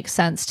think it makes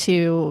sense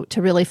to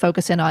really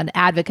focus in on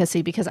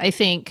advocacy, because I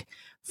think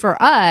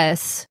for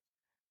us,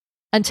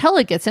 until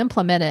it gets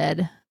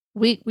implemented,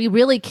 we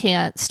really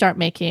can't start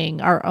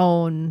making our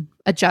own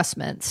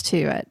adjustments to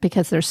it,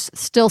 because there's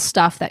still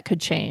stuff that could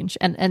change.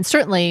 And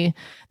certainly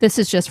this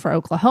is just for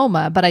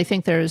Oklahoma, but I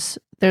think there's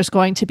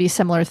going to be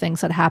similar things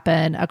that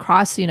happen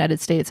across the United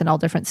States and all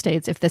different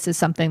states if this is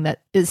something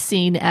that is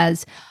seen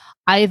as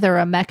either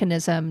a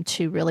mechanism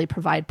to really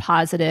provide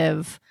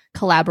positive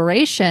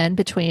collaboration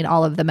between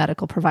all of the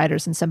medical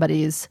providers in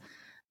somebody's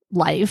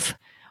life,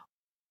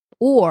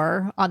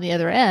 or on the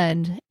other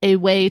end, a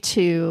way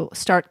to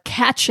start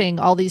catching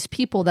all these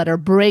people that are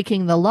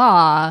breaking the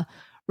law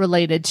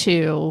related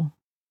to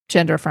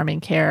gender affirming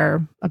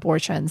care,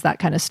 abortions, that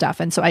kind of stuff.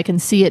 And so I can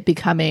see it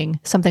becoming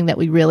something that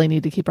we really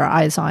need to keep our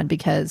eyes on,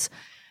 because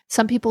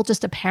some people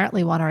just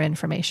apparently want our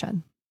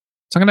information.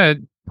 So I'm going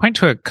to point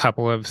to a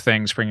couple of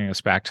things bringing us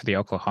back to the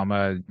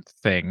Oklahoma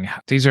thing.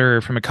 These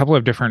are from a couple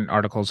of different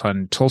articles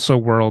on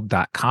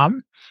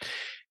tulsaworld.com.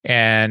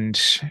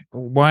 And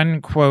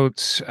one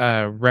quotes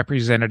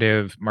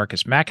Representative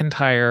Marcus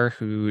McIntyre,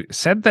 who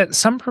said that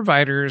some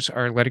providers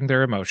are letting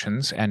their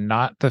emotions and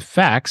not the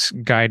facts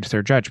guide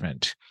their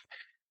judgment.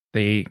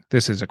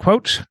 This is a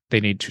quote: "They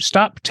need to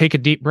stop, take a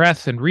deep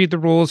breath, and read the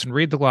rules and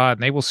read the law,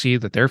 and they will see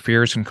that their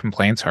fears and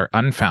complaints are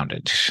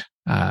unfounded."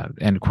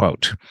 End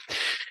quote.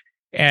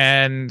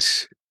 And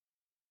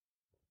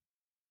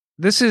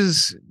this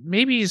is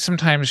maybe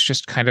sometimes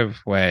just kind of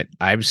what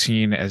I've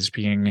seen as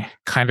being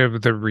kind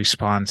of the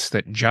response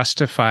that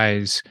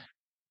justifies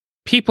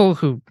people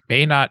who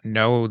may not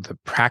know the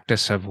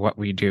practice of what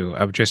we do,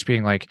 of just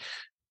being like,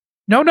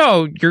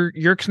 no,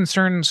 your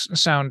concerns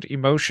sound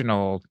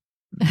emotional.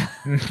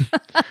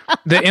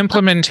 The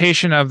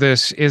implementation of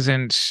this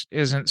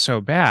isn't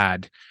so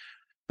bad.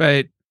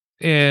 But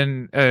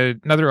in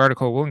another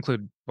article, we'll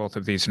include both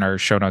of these in our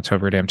show notes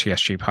over at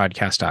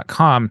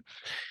mtsgpodcast.com.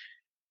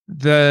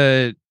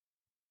 The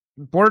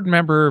board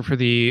member for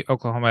the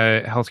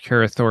Oklahoma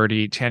Healthcare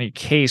Authority, Tanny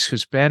Case,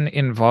 who's been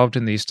involved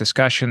in these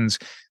discussions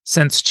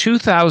since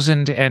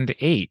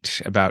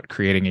 2008 about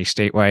creating a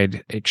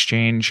statewide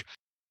exchange,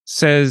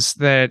 says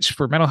that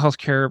for mental health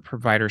care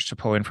providers to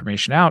pull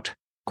information out,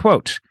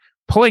 quote,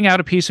 "Pulling out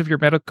a piece of your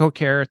medical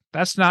care,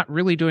 that's not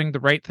really doing the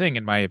right thing,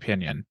 in my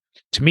opinion.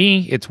 To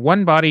me, it's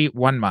one body,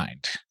 one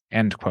mind,"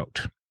 end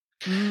quote.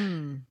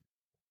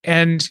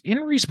 And in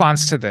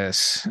response to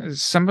this,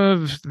 some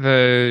of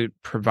the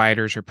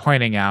providers are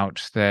pointing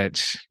out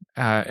that,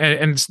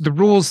 and the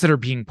rules that are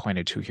being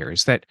pointed to here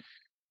is that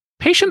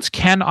patients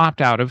can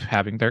opt out of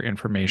having their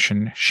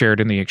information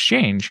shared in the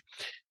exchange.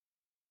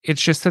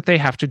 It's just that they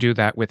have to do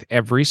that with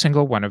every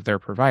single one of their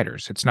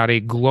providers. It's not a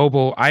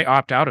global, I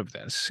opt out of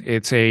this.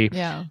 It's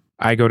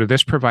I go to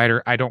this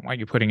provider, I don't want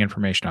you putting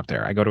information up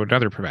there. I go to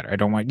another provider, I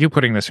don't want you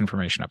putting this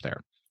information up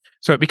there.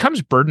 So it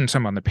becomes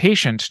burdensome on the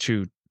patient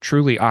to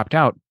truly opt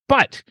out,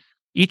 but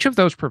each of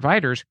those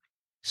providers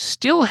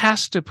still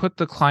has to put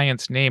the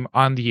client's name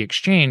on the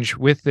exchange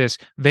with this,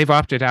 they've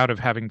opted out of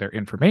having their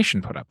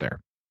information put up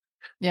there.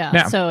 Yeah.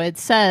 Now, so it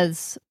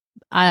says,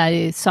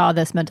 I saw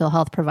this mental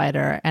health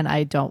provider and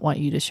I don't want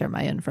you to share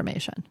my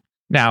information.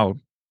 Now,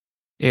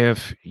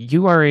 if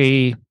you are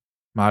a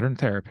modern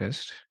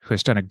therapist who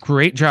has done a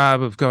great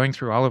job of going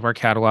through all of our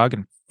catalog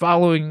and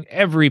following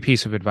every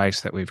piece of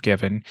advice that we've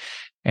given,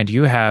 and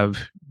you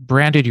have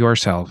branded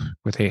yourself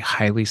with a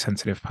highly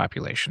sensitive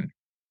population,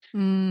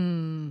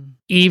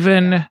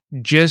 even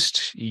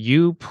just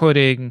you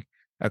putting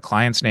a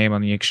client's name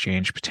on the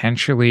exchange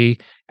potentially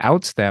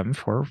outs them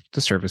for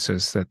the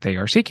services that they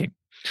are seeking.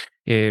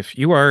 If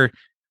you are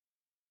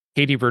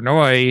Katie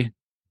Vernoy,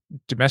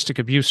 domestic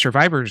abuse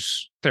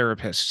survivors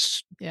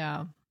therapists,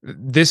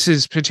 this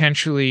is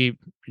potentially,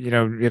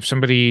 if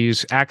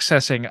somebody's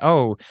accessing,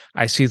 oh,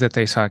 I see that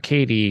they saw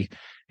Katie,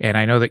 and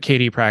I know that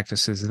Katie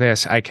practices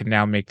this, I can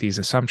now make these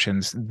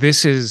assumptions.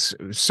 This is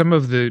some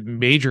of the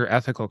major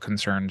ethical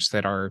concerns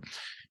that are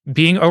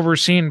being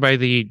overseen by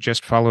the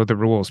just follow the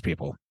rules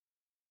people.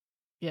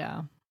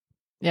 Yeah.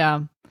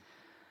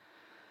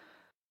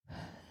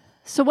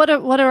 So what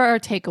are our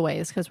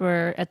takeaways? Because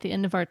we're at the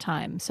end of our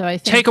time. So I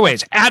think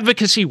takeaways: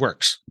 advocacy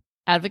works.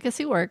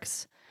 Advocacy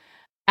works.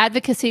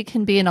 Advocacy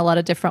can be in a lot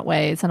of different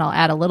ways, and I'll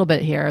add a little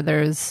bit here.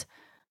 There's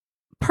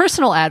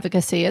personal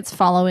advocacy. It's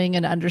following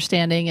and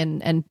understanding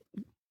and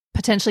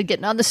potentially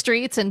getting on the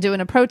streets and doing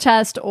a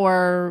protest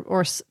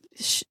or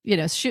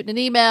shooting an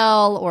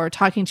email or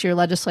talking to your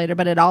legislator.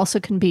 But it also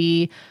can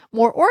be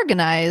more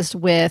organized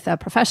with a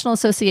professional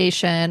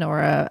association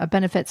or a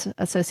benefits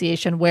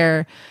association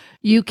where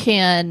you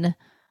can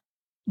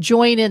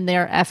join in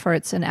their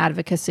efforts and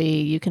advocacy.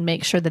 You can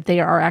make sure that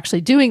they are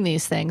actually doing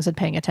these things and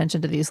paying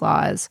attention to these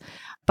laws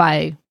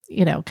by,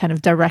 kind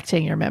of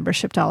directing your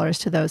membership dollars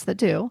to those that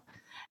do.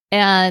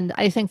 And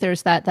I think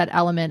there's that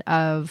element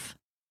of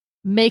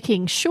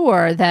making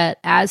sure that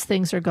as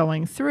things are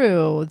going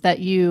through, that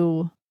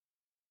you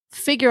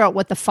figure out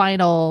what the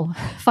final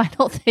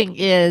thing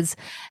is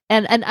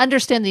and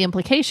understand the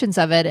implications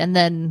of it. And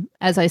then,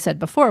 as I said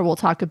before, we'll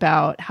talk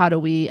about how do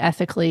we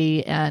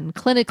ethically and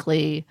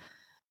clinically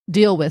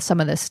deal with some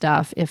of this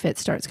stuff if it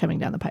starts coming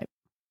down the pipe.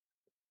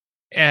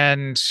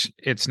 And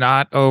it's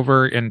not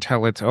over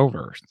until it's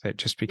over. That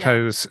just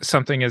because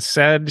something is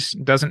said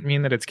doesn't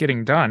mean that it's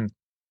getting done.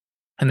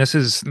 And this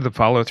is the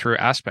follow-through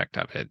aspect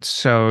of it.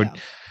 So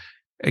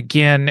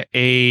again,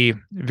 a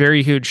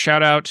very huge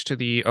shout out to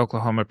the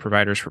Oklahoma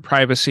Providers for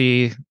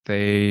Privacy.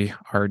 They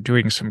are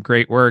doing some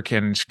great work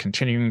and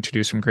continuing to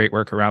do some great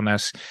work around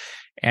this.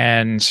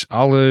 And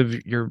all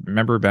of your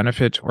member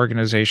benefit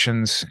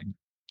organizations,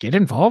 get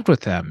involved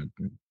with them.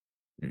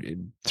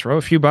 Throw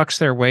a few bucks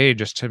their way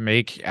just to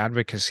make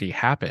advocacy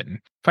happen.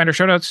 Find our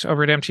show notes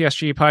over at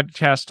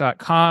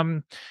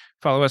mtsgpodcast.com.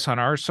 Follow us on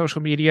our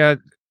social media.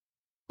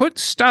 Put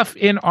stuff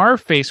in our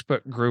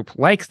Facebook group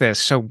like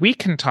this so we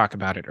can talk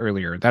about it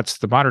earlier. That's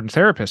the Modern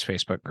Therapist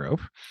Facebook group.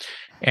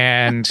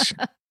 And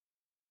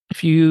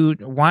if you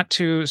want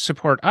to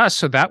support us,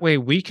 so that way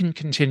we can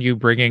continue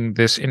bringing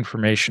this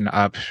information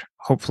up,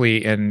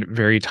 hopefully in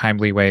very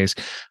timely ways,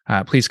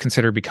 please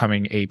consider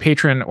becoming a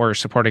patron or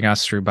supporting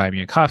us through Buy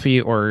Me a Coffee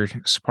or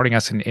supporting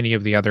us in any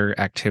of the other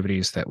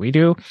activities that we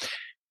do.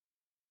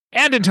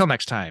 And until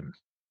next time,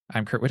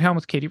 I'm Kurt Whithelm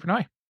with Katie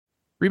Vernoy.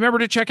 Remember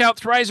to check out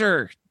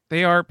Thrizer.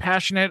 They are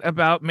passionate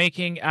about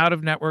making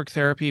out-of-network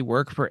therapy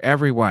work for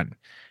everyone.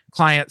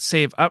 Clients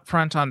save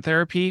upfront on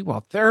therapy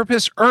while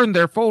therapists earn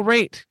their full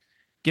rate.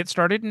 Get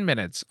started in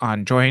minutes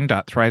on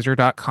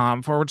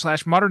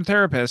join.thrizer.com/modern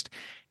therapist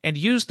and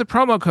use the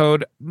promo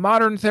code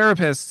Modern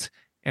Therapists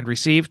and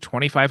receive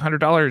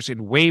 $2,500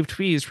 in waived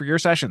fees for your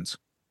sessions.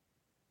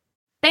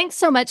 Thanks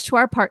so much to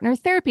our partner,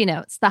 Therapy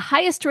Notes, the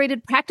highest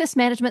rated practice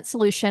management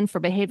solution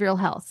for behavioral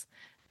health.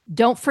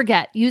 Don't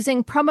forget,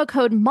 using promo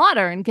code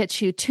MODERN gets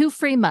you 2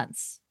 free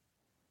months.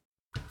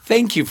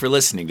 Thank you for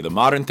listening to the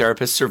Modern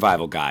Therapist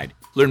Survival Guide.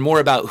 Learn more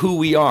about who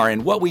we are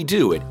and what we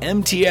do at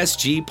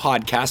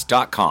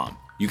mtsgpodcast.com.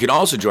 You can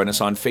also join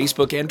us on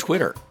Facebook and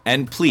Twitter.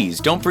 And please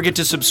don't forget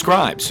to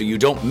subscribe so you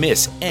don't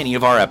miss any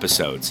of our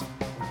episodes.